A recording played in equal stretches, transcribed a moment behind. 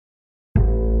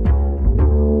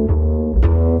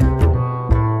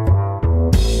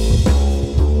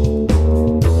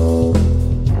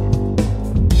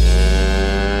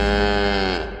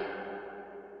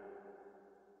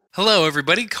Hello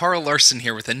everybody, Carl Larson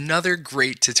here with another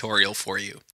great tutorial for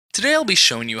you. Today I'll be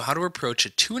showing you how to approach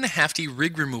a 2.5D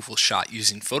rig removal shot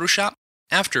using Photoshop,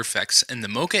 After Effects, and the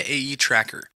Mocha AE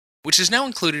Tracker, which is now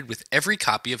included with every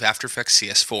copy of After Effects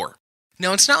CS4.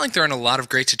 Now it's not like there aren't a lot of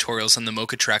great tutorials on the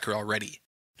Mocha Tracker already,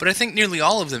 but I think nearly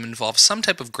all of them involve some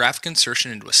type of graphic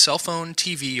insertion into a cell phone,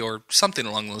 TV, or something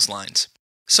along those lines.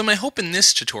 So my hope in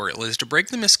this tutorial is to break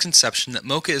the misconception that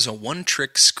Mocha is a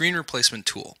one-trick screen replacement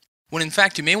tool, when in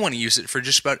fact you may want to use it for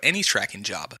just about any tracking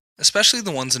job, especially the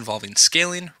ones involving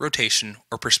scaling, rotation,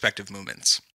 or perspective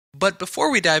movements. But before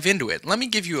we dive into it, let me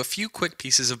give you a few quick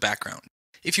pieces of background.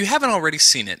 If you haven't already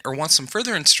seen it or want some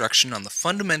further instruction on the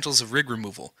fundamentals of rig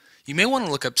removal, you may want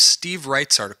to look up Steve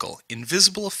Wright's article,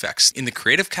 Invisible Effects, in the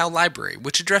Creative Cow library,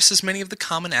 which addresses many of the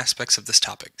common aspects of this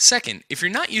topic. Second, if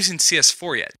you're not using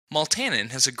CS4 yet,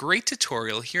 Maltanen has a great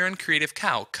tutorial here on Creative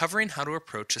Cow covering how to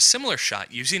approach a similar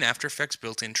shot using After Effects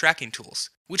built-in tracking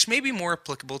tools, which may be more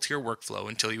applicable to your workflow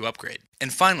until you upgrade.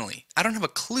 And finally, I don't have a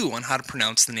clue on how to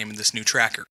pronounce the name of this new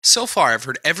tracker. So far, I've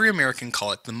heard every American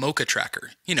call it the Mocha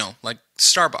Tracker, like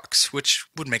Starbucks, which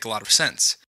would make a lot of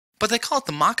sense. But they call it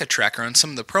the Maca Tracker on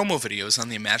some of the promo videos on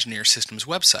the Imagineer Systems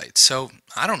website, so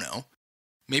I don't know.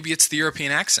 Maybe it's the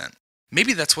European accent.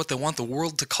 Maybe that's what they want the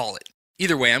world to call it.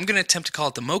 Either way, I'm going to attempt to call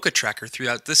it the Mocha Tracker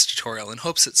throughout this tutorial in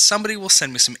hopes that somebody will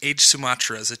send me some aged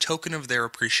Sumatra as a token of their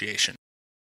appreciation.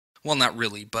 Well, not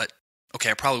really, but okay,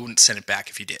 I probably wouldn't send it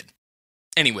back if you did.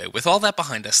 Anyway, with all that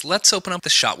behind us, let's open up the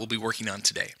shot we'll be working on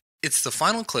today. It's the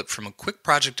final clip from a quick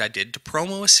project I did to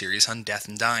promo a series on death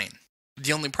and dying.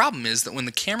 The only problem is that when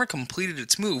the camera completed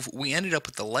its move, we ended up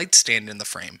with the light stand in the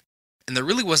frame, and there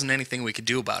really wasn't anything we could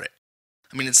do about it.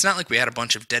 I mean, it's not like we had a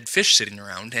bunch of dead fish sitting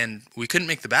around, and we couldn't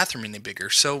make the bathroom any bigger,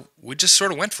 so we just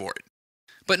sort of went for it.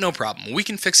 But no problem, we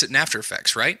can fix it in After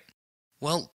Effects, right?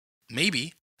 Well,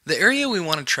 maybe. The area we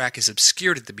want to track is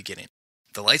obscured at the beginning.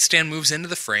 The light stand moves into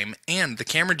the frame, and the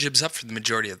camera jibs up for the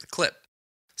majority of the clip.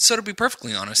 So to be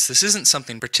perfectly honest, this isn't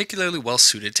something particularly well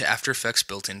suited to After Effects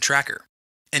built-in tracker.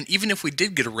 And even if we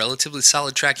did get a relatively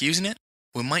solid track using it,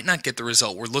 we might not get the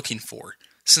result we're looking for,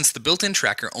 since the built-in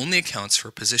tracker only accounts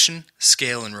for position,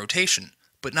 scale, and rotation,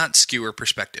 but not skew or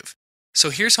perspective. So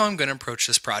here's how I'm going to approach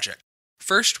this project.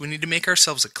 First, we need to make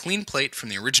ourselves a clean plate from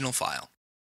the original file.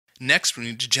 Next, we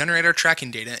need to generate our tracking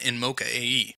data in Mocha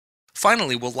AE.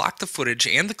 Finally, we'll lock the footage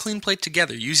and the clean plate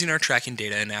together using our tracking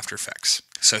data in After Effects.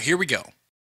 So here we go.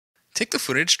 Take the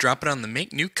footage, drop it on the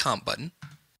Make New Comp button,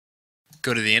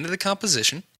 go to the end of the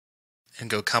composition, and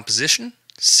go Composition,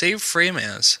 Save Frame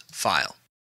As, File.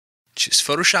 Choose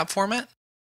Photoshop format,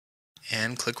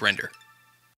 and click Render.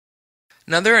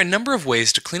 Now there are a number of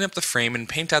ways to clean up the frame and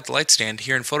paint out the light stand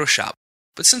here in Photoshop,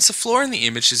 but since the floor in the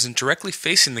image isn't directly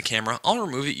facing the camera, I'll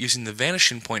remove it using the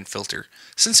Vanishing Point filter,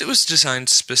 since it was designed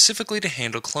specifically to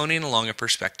handle cloning along a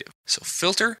perspective. So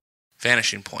Filter,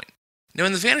 Vanishing Point. Now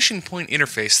in the Vanishing Point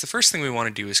interface, the first thing we want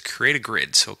to do is create a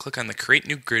grid, so click on the Create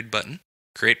New Grid button,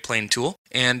 Create Plane tool,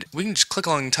 and we can just click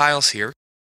along the tiles here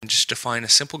and just define a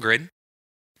simple grid.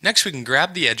 Next we can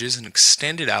grab the edges and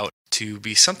extend it out to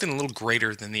be something a little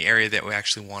greater than the area that we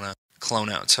actually want to clone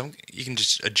out. So you can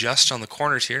just adjust on the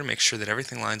corners here to make sure that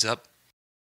everything lines up.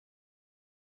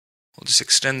 We'll just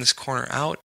extend this corner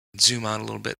out, zoom out a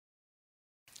little bit.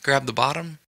 Grab the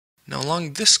bottom. Now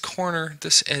along this corner,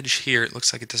 this edge here, it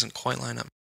looks like it doesn't quite line up.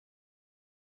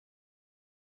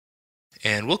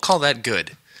 And we'll call that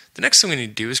good. The next thing we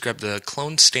need to do is grab the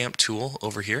Clone Stamp tool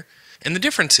over here. And the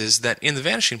difference is that in the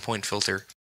Vanishing Point filter,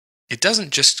 it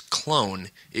doesn't just clone,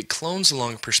 it clones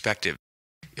along a perspective.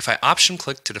 If I option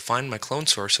click to define my clone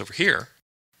source over here,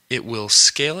 it will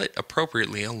scale it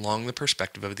appropriately along the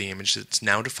perspective of the image that's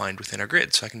now defined within our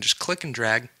grid. So I can just click and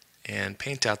drag and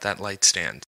paint out that light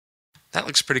stand. That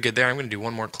looks pretty good there. I'm going to do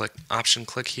one more click, option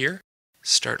click here,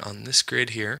 start on this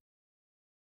grid here.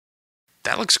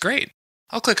 That looks great.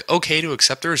 I'll click OK to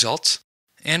accept the results,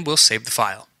 and we'll save the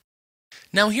file.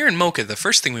 Now here in Mocha, the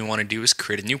first thing we want to do is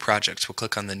create a new project. So we'll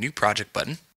click on the New Project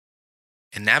button,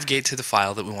 and navigate to the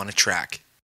file that we want to track.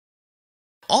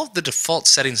 All of the default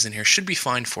settings in here should be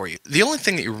fine for you. The only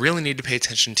thing that you really need to pay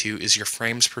attention to is your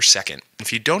frames per second.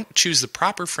 If you don't choose the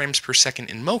proper frames per second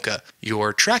in Mocha,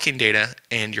 your tracking data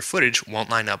and your footage won't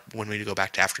line up when we go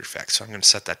back to After Effects. So I'm going to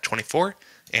set that 24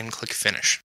 and click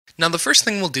Finish. Now the first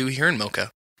thing we'll do here in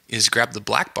Mocha is grab the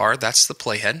black bar, that's the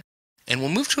playhead, and we'll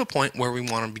move to a point where we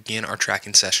want to begin our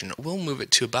tracking session. We'll move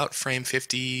it to about frame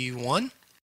 51,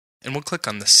 and we'll click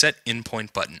on the Set In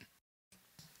Point button.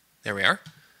 There we are.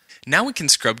 Now we can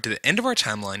scrub to the end of our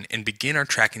timeline and begin our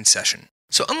tracking session.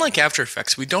 So unlike After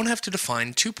Effects, we don't have to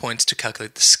define 2 points to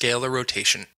calculate the scale or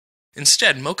rotation.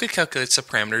 Instead, Mocha calculates the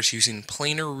parameters using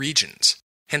planar regions.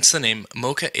 hence the name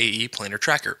Mocha AE Planer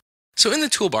Tracker. So in the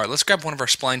toolbar, let's grab one of our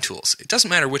spline tools. It doesn't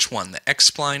matter which one, the X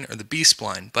spline or the B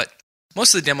spline, but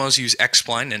most of the demos use X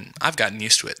spline and I've gotten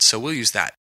used to it, so we'll use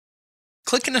that.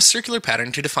 Click in a circular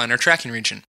pattern to define our tracking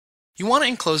region. You want to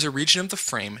enclose a region of the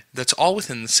frame that's all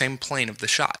within the same plane of the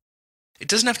shot. It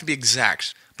doesn't have to be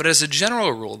exact, but as a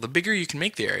general rule, the bigger you can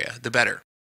make the area, the better.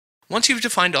 Once you've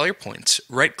defined all your points,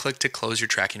 right-click to close your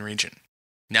tracking region.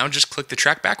 Now just click the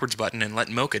Track Backwards button and let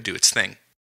Mocha do its thing.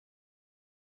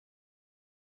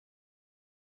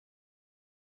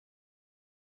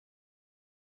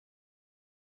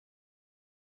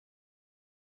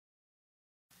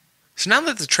 So now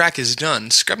that the track is done,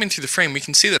 scrubbing through the frame, we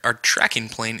can see that our tracking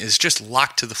plane is just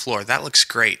locked to the floor. That looks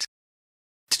great.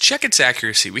 To check its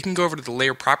accuracy, we can go over to the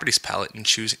Layer Properties palette and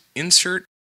choose Insert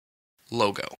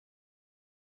Logo.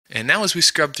 And now as we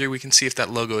scrub through, we can see if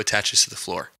that logo attaches to the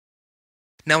floor.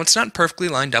 Now it's not perfectly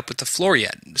lined up with the floor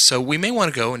yet, so we may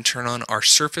want to go and turn on our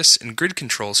surface and grid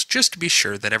controls just to be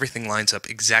sure that everything lines up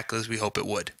exactly as we hope it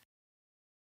would.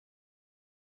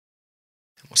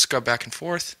 And we'll scrub back and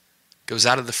forth. Goes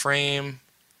out of the frame,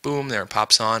 boom, there it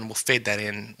pops on. We'll fade that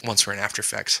in once we're in After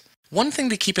Effects. One thing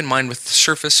to keep in mind with the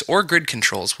surface or grid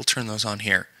controls, we'll turn those on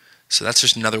here. So that's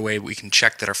just another way we can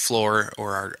check that our floor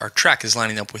or our track is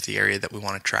lining up with the area that we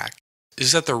want to track,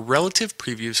 is that the relative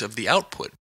previews of the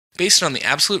output based on the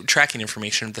absolute tracking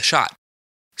information of the shot.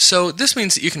 So this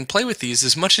means that you can play with these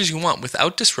as much as you want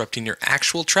without disrupting your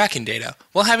actual tracking data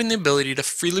while having the ability to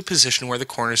freely position where the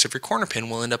corners of your corner pin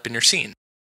will end up in your scene.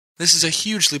 This is a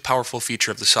hugely powerful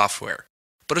feature of the software,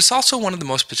 but it's also one of the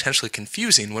most potentially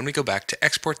confusing when we go back to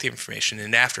export the information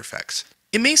into After Effects.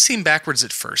 It may seem backwards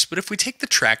at first, but if we take the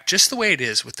track just the way it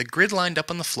is with the grid lined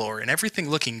up on the floor and everything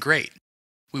looking great,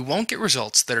 we won't get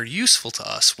results that are useful to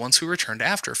us once we return to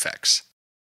After Effects.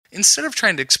 Instead of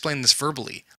trying to explain this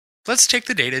verbally, let's take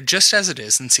the data just as it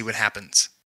is and see what happens.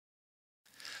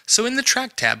 So in the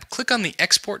Track tab, click on the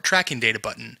Export Tracking Data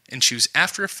button and choose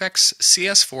After Effects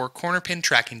CS4 Corner Pin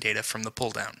Tracking Data from the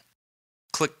pull-down.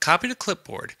 Click Copy to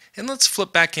Clipboard and let's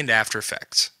flip back into After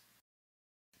Effects.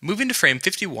 Moving to frame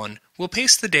 51, we'll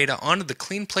paste the data onto the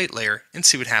clean plate layer and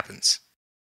see what happens.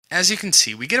 As you can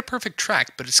see, we get a perfect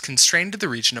track, but it's constrained to the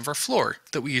region of our floor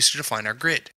that we used to define our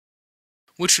grid.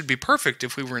 Which would be perfect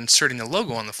if we were inserting a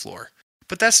logo on the floor,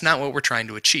 but that's not what we're trying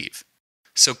to achieve.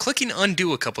 So clicking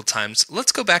undo a couple times,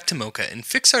 let's go back to Mocha and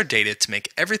fix our data to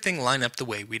make everything line up the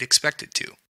way we'd expect it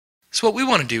to. So what we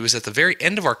want to do is at the very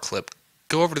end of our clip,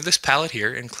 go over to this palette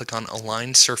here and click on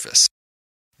Align Surface.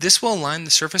 This will align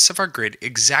the surface of our grid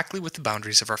exactly with the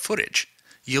boundaries of our footage,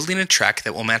 yielding a track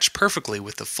that will match perfectly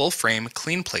with the full frame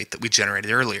clean plate that we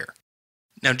generated earlier.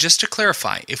 Now just to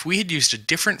clarify, if we had used a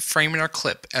different frame in our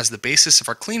clip as the basis of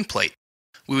our clean plate,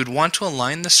 we would want to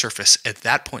align the surface at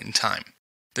that point in time.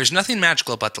 There's nothing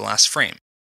magical about the last frame.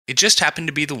 It just happened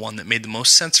to be the one that made the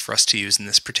most sense for us to use in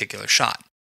this particular shot.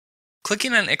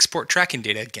 Clicking on Export Tracking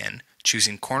Data again,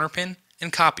 choosing Corner Pin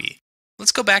and Copy,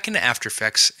 let's go back into After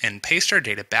Effects and paste our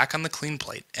data back on the clean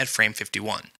plate at frame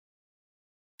 51.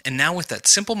 And now with that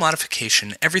simple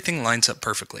modification, everything lines up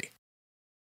perfectly.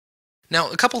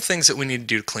 Now, a couple things that we need to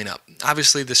do to clean up.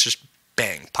 Obviously, this just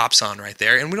bang, pops on right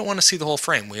there, and we don't want to see the whole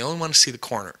frame. We only want to see the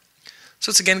corner.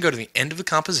 So let's again go to the end of the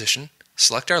composition,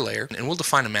 select our layer, and we'll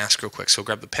define a mask real quick. So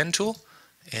grab the pen tool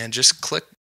and just click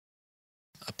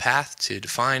a path to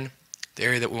define the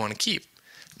area that we want to keep.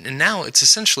 And now it's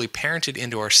essentially parented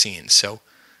into our scene. So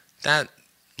that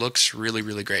looks really,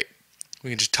 really great. We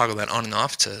can just toggle that on and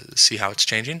off to see how it's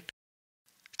changing.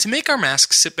 To make our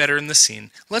mask sit better in the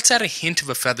scene, let's add a hint of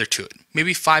a feather to it,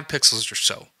 maybe 5 pixels or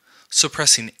so. So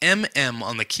pressing MM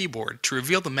on the keyboard to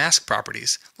reveal the mask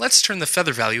properties, let's turn the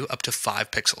feather value up to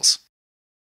 5 pixels.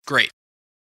 Great.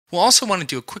 We'll also want to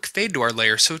do a quick fade to our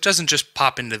layer so it doesn't just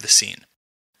pop into the scene.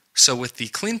 So with the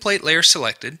clean plate layer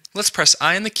selected, let's press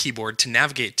I on the keyboard to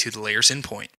navigate to the layer's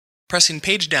endpoint. Pressing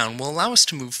page down will allow us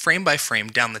to move frame by frame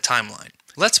down the timeline.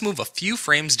 Let's move a few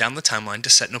frames down the timeline to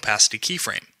set an opacity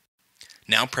keyframe.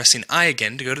 Now pressing I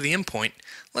again to go to the endpoint,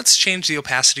 let's change the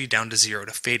opacity down to 0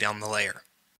 to fade down the layer.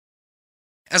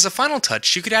 As a final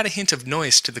touch, you could add a hint of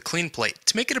noise to the clean plate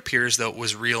to make it appear as though it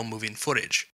was real moving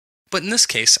footage. But in this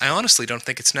case, I honestly don't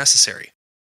think it's necessary.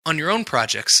 On your own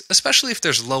projects, especially if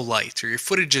there's low light or your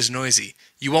footage is noisy,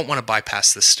 you won't want to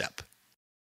bypass this step.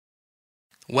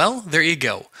 Well, there you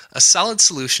go, a solid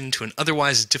solution to an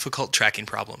otherwise difficult tracking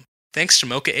problem, thanks to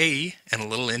Mocha AE and a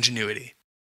little ingenuity.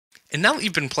 And now that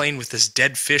you've been playing with this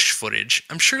dead fish footage,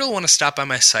 I'm sure you'll want to stop by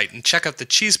my site and check out the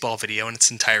cheeseball video in its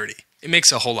entirety. It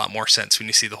makes a whole lot more sense when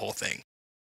you see the whole thing.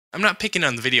 I'm not picking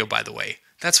on the video, by the way.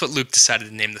 That's what Luke decided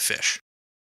to name the fish.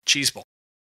 Cheeseball.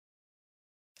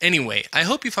 Anyway, I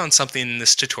hope you found something in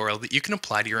this tutorial that you can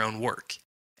apply to your own work,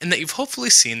 and that you've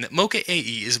hopefully seen that Mocha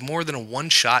AE is more than a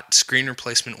one-shot screen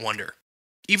replacement wonder,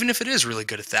 even if it is really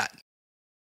good at that.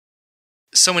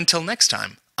 So until next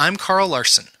time, I'm Carl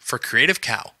Larson for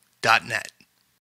CreativeCow.net.